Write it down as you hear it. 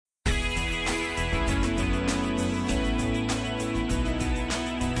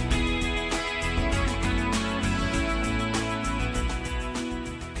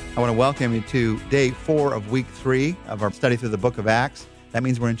I want to welcome you to day 4 of week 3 of our study through the book of Acts. That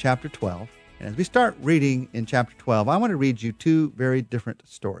means we're in chapter 12. And as we start reading in chapter 12, I want to read you 2 very different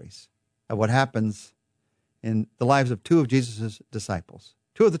stories of what happens in the lives of 2 of Jesus' disciples,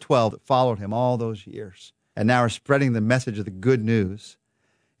 2 of the 12 that followed him all those years, and now are spreading the message of the good news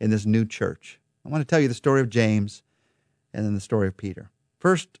in this new church. I want to tell you the story of James and then the story of Peter.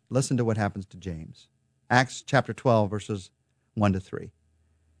 First, listen to what happens to James. Acts chapter 12, verses 1 to 3.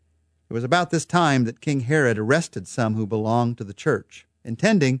 It was about this time that King Herod arrested some who belonged to the church,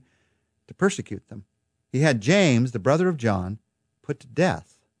 intending to persecute them. He had James, the brother of John, put to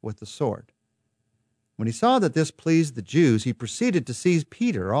death with the sword. When he saw that this pleased the Jews, he proceeded to seize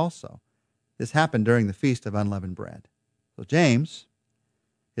Peter also. This happened during the Feast of Unleavened Bread. So James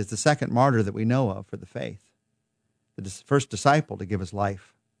is the second martyr that we know of for the faith, the first disciple to give his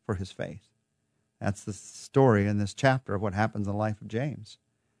life for his faith. That's the story in this chapter of what happens in the life of James.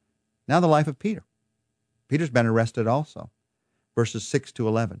 Now the life of Peter. Peter's been arrested also. Verses 6 to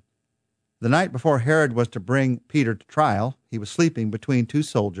 11. The night before Herod was to bring Peter to trial, he was sleeping between 2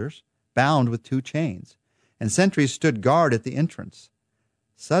 soldiers, bound with 2 chains, and sentries stood guard at the entrance.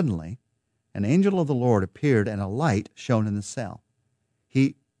 Suddenly, an angel of the Lord appeared, and a light shone in the cell.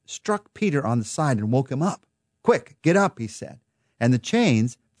 He struck Peter on the side and woke him up. "Quick, get up," he said. And the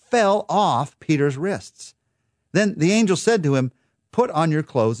chains fell off Peter's wrists. Then the angel said to him, "Put on your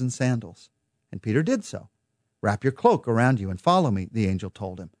clothes and sandals." And Peter did so. "Wrap your cloak around you and follow me," the angel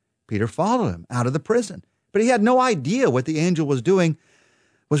told him. Peter followed him out of the prison, but he had no idea what the angel was doing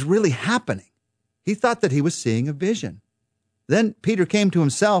was really happening. He thought that he was seeing a vision. Then Peter came to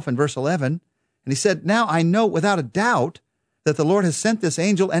himself in verse 11, and he said, "Now I know without a doubt that the Lord has sent this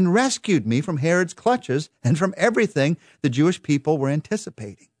angel and rescued me from Herod's clutches and from everything the Jewish people were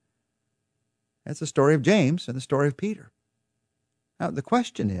anticipating." That's the story of James and the story of Peter. Now, the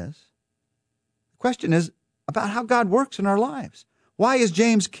question is about how God works in our lives. Why is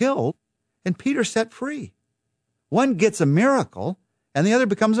James killed and Peter set free? One gets a miracle and the other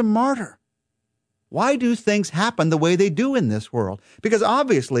becomes a martyr. Why do things happen the way they do in this world? Because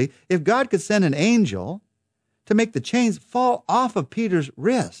obviously, if God could send an angel to make the chains fall off of Peter's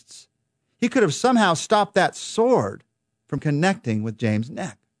wrists, he could have somehow stopped that sword from connecting with James'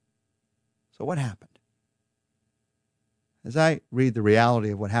 neck. So what happened? As I read the reality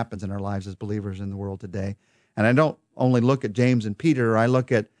of what happens in our lives as believers in the world today, and I don't only look at James and Peter, I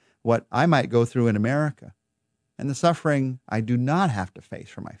look at what I might go through in America and the suffering I do not have to face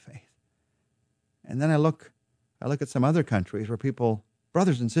for my faith. And then I look at some other countries where people,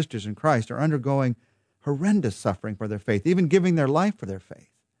 brothers and sisters in Christ, are undergoing horrendous suffering for their faith, even giving their life for their faith.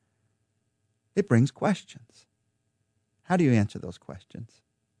 It brings questions. How do you answer those questions?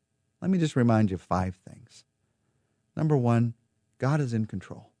 Let me just remind you of 5 things. Number 1, God is in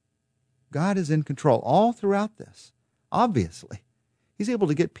control. God is in control all throughout this. Obviously, he's able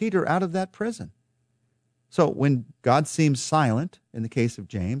to get Peter out of that prison. So when God seems silent in the case of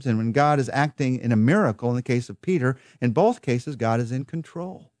James, and when God is acting in a miracle in the case of Peter, in both cases, God is in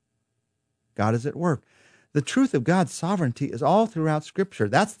control. God is at work. The truth of God's sovereignty is all throughout Scripture.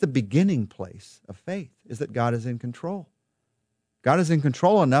 That's the beginning place of faith, is that God is in control. God is in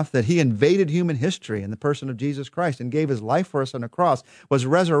control enough that he invaded human history in the person of Jesus Christ and gave his life for us on a cross, was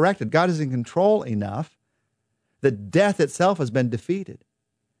resurrected. God is in control enough that death itself has been defeated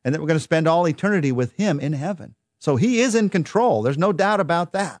and that we're going to spend all eternity with him in heaven. So he is in control. There's no doubt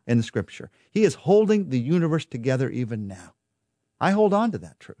about that in the Scripture. He is holding the universe together even now. I hold on to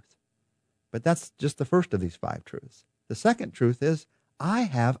that truth. But that's just the first of these 5 truths. The second truth is I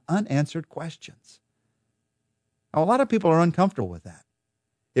have unanswered questions. Now, a lot of people are uncomfortable with that.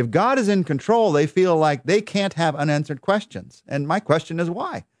 If God is in control, they feel like they can't have unanswered questions. And my question is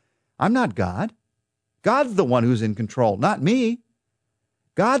why? I'm not God. God's the one who's in control, not me.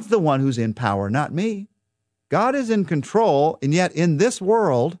 God's the one who's in power, not me. God is in control, and yet in this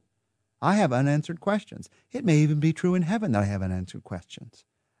world, I have unanswered questions. It may even be true in heaven that I have unanswered questions.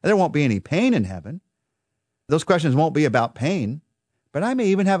 There won't be any pain in heaven. Those questions won't be about pain, but I may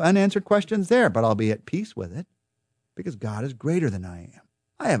even have unanswered questions there, but I'll be at peace with it. Because God is greater than I am.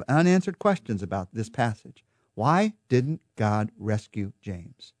 I have unanswered questions about this passage. Why didn't God rescue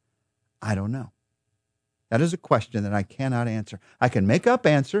James? I don't know. That is a question that I cannot answer. I can make up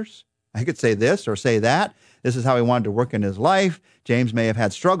answers. I could say this or say that. This is how he wanted to work in his life. James may have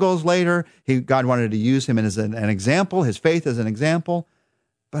had struggles later. God wanted to use him as an example, his faith as an example.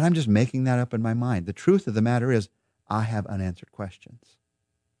 But I'm just making that up in my mind. The truth of the matter is I have unanswered questions.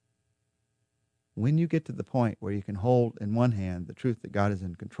 When you get to the point where you can hold in one hand the truth that God is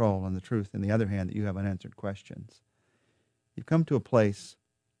in control and the truth in the other hand that you have unanswered questions, you've come to a place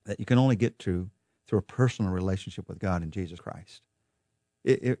that you can only get to through a personal relationship with God and Jesus Christ.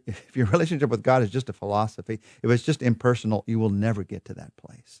 If your relationship with God is just a philosophy, if it's just impersonal, you will never get to that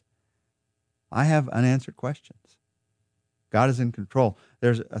place. I have unanswered questions. God is in control.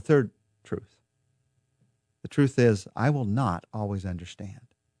 There's a third truth. The truth is, I will not always understand.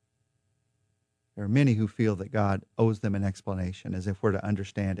 There are many who feel that God owes them an explanation, as if we're to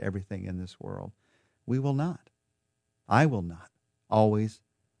understand everything in this world. We will not. I will not always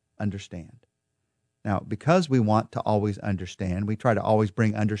understand. Now, because we want to always understand, we try to always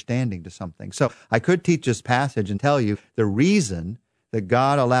bring understanding to something. So I could teach this passage and tell you the reason that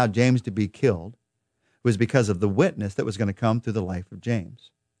God allowed James to be killed was because of the witness that was going to come through the life of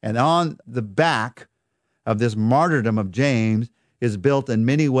James. And on the back of this martyrdom of James is built in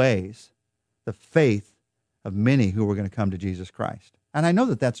many ways the faith of many who were going to come to Jesus Christ. And I know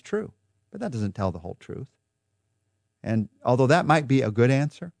that that's true, but that doesn't tell the whole truth. And although that might be a good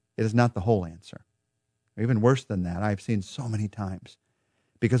answer, it is not the whole answer. Even worse than that, I've seen so many times,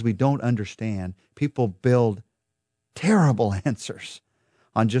 because we don't understand, people build terrible answers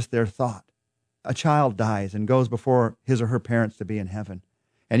on just their thought. A child dies and goes before his or her parents to be in heaven.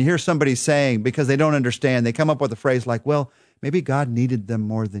 And you hear somebody saying, because they don't understand, they come up with a phrase like, well, maybe God needed them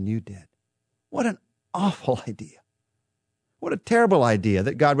more than you did. What an awful idea. What a terrible idea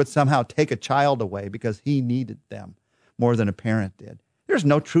that God would somehow take a child away because he needed them more than a parent did. There's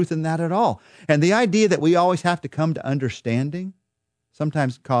no truth in that at all. And the idea that we always have to come to understanding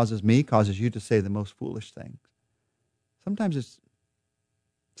sometimes causes you to say the most foolish things. Sometimes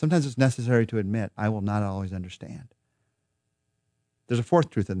it's necessary to admit, I will not always understand. There's a fourth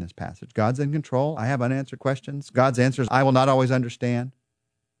truth in this passage. God's in control. I have unanswered questions. God's answers, I will not always understand.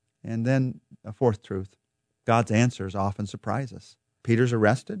 And then a fourth truth. God's answers often surprise us. Peter's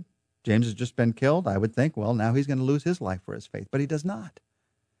arrested. James has just been killed. I would think, well, now he's going to lose his life for his faith. But he does not.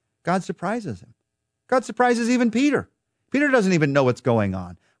 God surprises him. God surprises even Peter. Peter doesn't even know what's going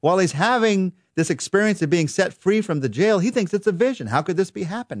on. While he's having this experience of being set free from the jail, he thinks it's a vision. How could this be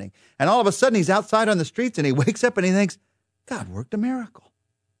happening? And all of a sudden, he's outside on the streets, and he wakes up and he thinks, God worked a miracle.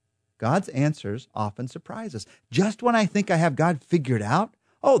 God's answers often surprise us. Just when I think I have God figured out,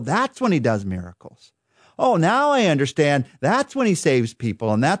 oh, that's when he does miracles. Oh, now I understand. That's when he saves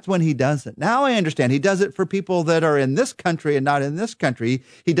people, and that's when he does it. Now I understand. He does it for people that are in this country and not in this country.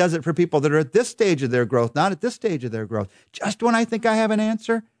 He does it for people that are at this stage of their growth, not at this stage of their growth. Just when I think I have an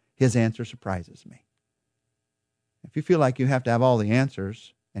answer, his answer surprises me. If you feel like you have to have all the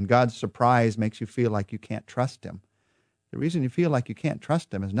answers, and God's surprise makes you feel like you can't trust him, the reason you feel like you can't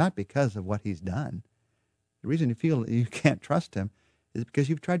trust him is not because of what he's done. The reason you feel you can't trust him is because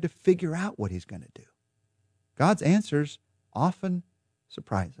you've tried to figure out what he's going to do. God's answers often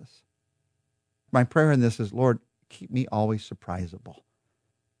surprise us. My prayer in this is, Lord, keep me always surprisable.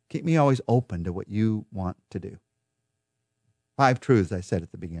 Keep me always open to what you want to do. 5 truths I said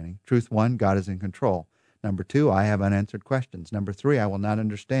at the beginning. Truth 1, God is in control. Number 2, I have unanswered questions. Number 3, I will not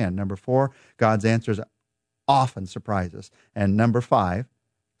understand. Number 4, God's answers often surprise us. And number 5,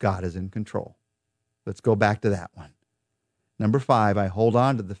 God is in control. Let's go back to that one. Number 5, I hold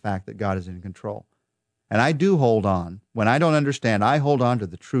on to the fact that God is in control. And I do hold on. When I don't understand, I hold on to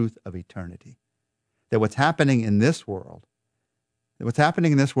the truth of eternity. That what's happening in this world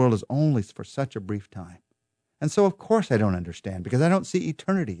is only for such a brief time. And so, of course, I don't understand, because I don't see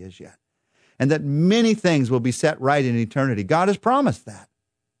eternity as yet. And that many things will be set right in eternity. God has promised that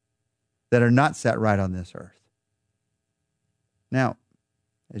are not set right on this earth. Now,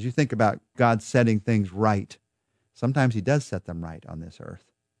 as you think about God setting things right, sometimes he does set them right on this earth.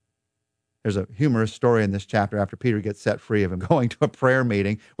 There's a humorous story in this chapter after Peter gets set free of him going to a prayer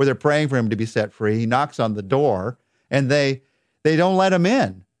meeting where they're praying for him to be set free. He knocks on the door, and they don't let him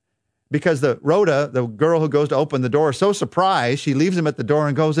in because Rhoda, the girl who goes to open the door, is so surprised, she leaves him at the door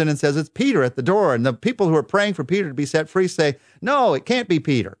and goes in and says, it's Peter at the door. And the people who are praying for Peter to be set free say, no, it can't be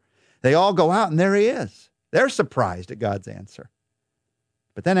Peter. They all go out, and there he is. They're surprised at God's answer.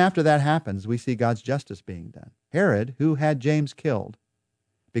 But then after that happens, we see God's justice being done. Herod, who had James killed,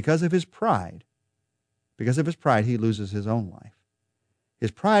 because of his pride, he loses his own life.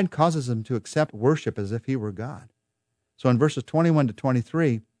 His pride causes him to accept worship as if he were God. So in verses 21 to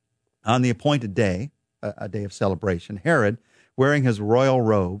 23, on the appointed day, a day of celebration, Herod, wearing his royal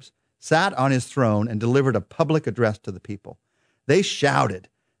robes, sat on his throne and delivered a public address to the people. They shouted,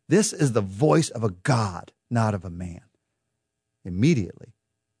 "This is the voice of a God, not of a man." Immediately,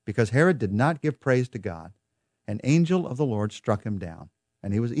 because Herod did not give praise to God, an angel of the Lord struck him down,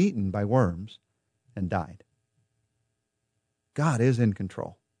 and he was eaten by worms and died. God is in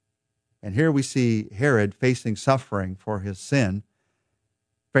control. And here we see Herod facing suffering for his sin.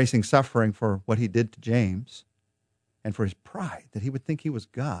 facing suffering for what he did to James and for his pride, that he would think he was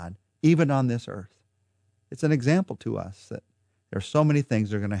God, even on this earth. It's an example to us that there are so many things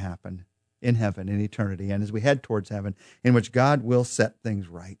that are going to happen in heaven, in eternity, and as we head towards heaven, in which God will set things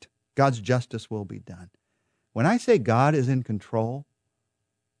right. God's justice will be done. When I say God is in control,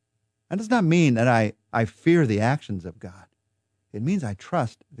 that does not mean that I fear the actions of God. It means I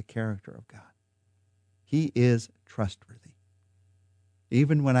trust the character of God. He is trustworthy.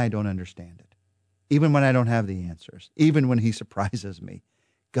 Even when I don't understand it, even when I don't have the answers, even when he surprises me,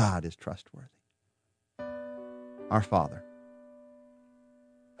 God is trustworthy. Our Father,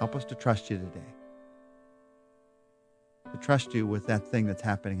 help us to trust you today, to trust you with that thing that's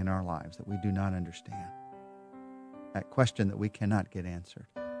happening in our lives that we do not understand, that question that we cannot get answered.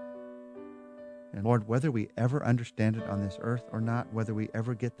 And Lord, whether we ever understand it on this earth or not, whether we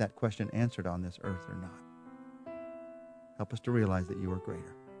ever get that question answered on this earth or not, help us to realize that you are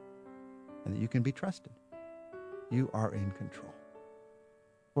greater and that you can be trusted. You are in control.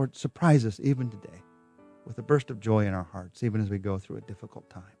 Lord, surprise us even today with a burst of joy in our hearts, even as we go through a difficult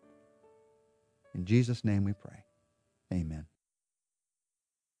time. In Jesus' name we pray. Amen.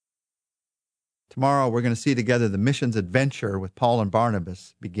 Tomorrow we're going to see together the missions adventure with Paul and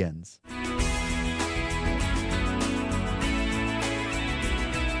Barnabas begins.